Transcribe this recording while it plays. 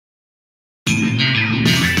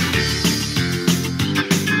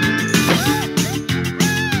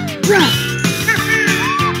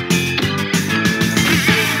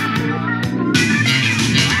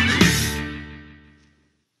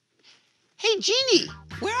Hey, Jeannie,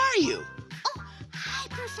 where are you? Oh, hi,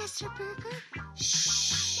 Professor Burger.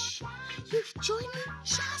 Shh. You've joined me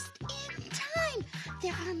just in time.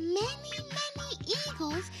 There are many, many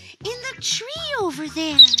eagles in the tree over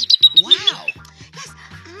there. Wow. Yes,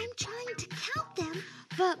 I'm trying to count them,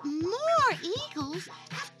 but more eagles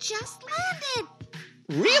have just landed.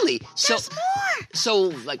 Really? There's more. So,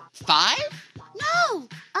 like 5? No,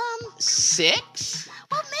 6?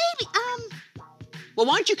 well, maybe, Well,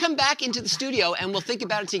 why don't you come back into the studio and we'll think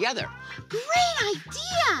about it together? great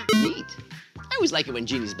idea. Neat. I always like it when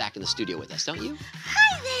Jeannie's back in the studio with us, don't you?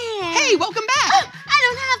 Hi there. Hey, welcome back. Oh, I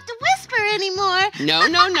don't have to whisper anymore.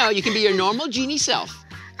 No. You can be your normal Jeannie self.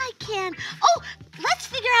 I can. Oh, let's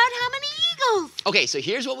figure out how many eagles. Okay, so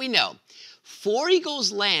here's what we know. 4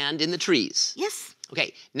 eagles land in the trees. Yes.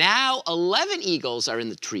 Okay, now 11 eagles are in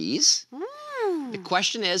the trees. Ooh. The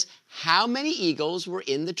question is, how many eagles were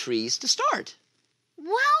in the trees to start?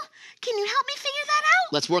 Well, can you help me figure that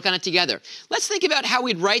out? Let's work on it together. Let's think about how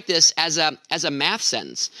we'd write this as a math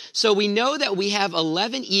sentence. So we know that we have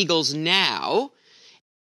 11 eagles now,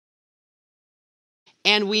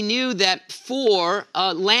 and we knew that 4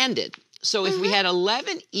 landed. So if we had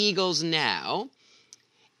 11 eagles now,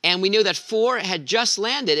 and we knew that 4 had just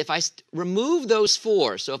landed, if I remove those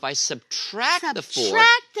 4, so if I subtract the 4,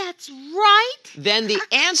 Subtract, that's right. then the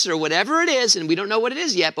answer, whatever it is, and we don't know what it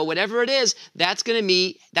is yet, but whatever it is, that's going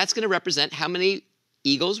to represent how many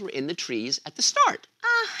eagles were in the trees at the start.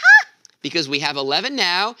 Uh-huh. Because we have 11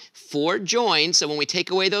 now, 4 joined, so when we take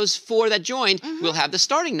away those 4 that joined, we'll have the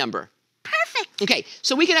starting number. Perfect. Okay,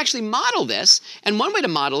 so we can actually model this, and one way to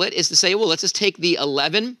model it is to say, well, let's just take the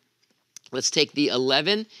 11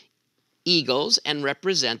 eagles and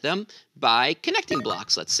represent them by connecting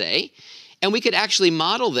blocks, let's say. And we could actually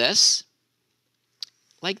model this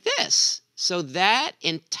like this. So that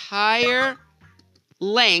entire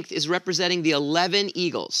length is representing the 11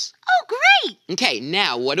 eagles. Oh, great. Okay,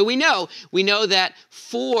 now what do we know? We know that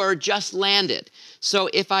 4 just landed. So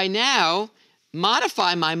if I now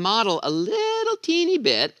modify my model a little teeny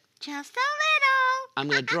bit, Just a little. I'm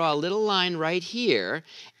going to draw a little line right here,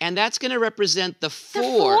 and that's going to represent the 4. The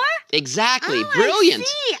 4? Exactly. Oh, Brilliant.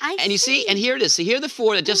 I see. And you see, and here it is. So here are the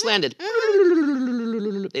 4 that just landed.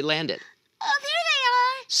 They landed. Oh, there they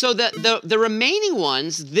are. So the remaining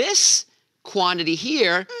ones, this quantity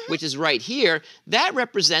here, which is right here, that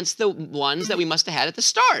represents the ones that we must have had at the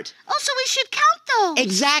start. Oh, so we should count those.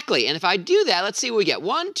 Exactly. And if I do that, let's see what we get.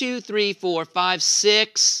 1, 2, 3, 4, 5,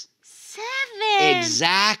 6. 7.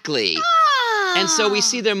 Exactly. Ah. And so we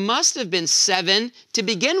see there must have been 7 to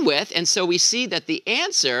begin with, and so we see that the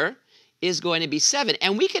answer is going to be 7.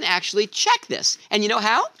 And we can actually check this. And you know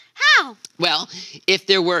how? How? Well, if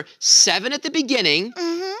there were 7 at the beginning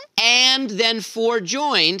and then 4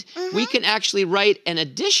 joined, we can actually write an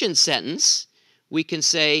addition sentence. We can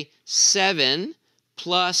say 7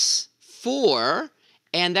 plus 4,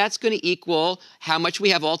 and that's going to equal how much we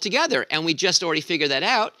have altogether. And we just already figured that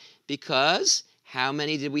out because how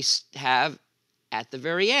many did we have at the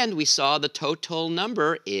very end? We saw the total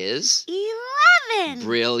number is 11.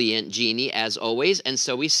 brilliant, Jeannie, as always. And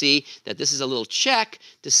so we see that this is a little check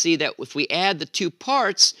to see that if we add the 2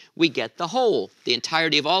 parts, we get the whole, the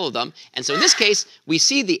entirety of all of them. And so in this case, we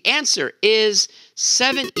see the answer is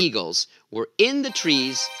 7 eagles were in the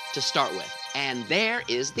trees to start with. And there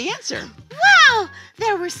is the answer. Wow,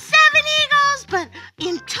 there were 7 eagles, but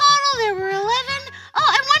in total there were 11. Oh,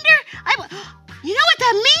 I wonder, you know what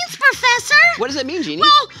that means, Professor? What does that mean, Jeannie?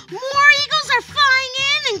 Well, more eagles are flying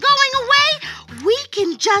in and going away. We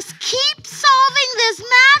can just keep solving this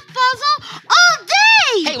math puzzle all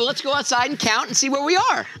day. Hey, well, let's go outside and count and see where we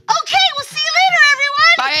are.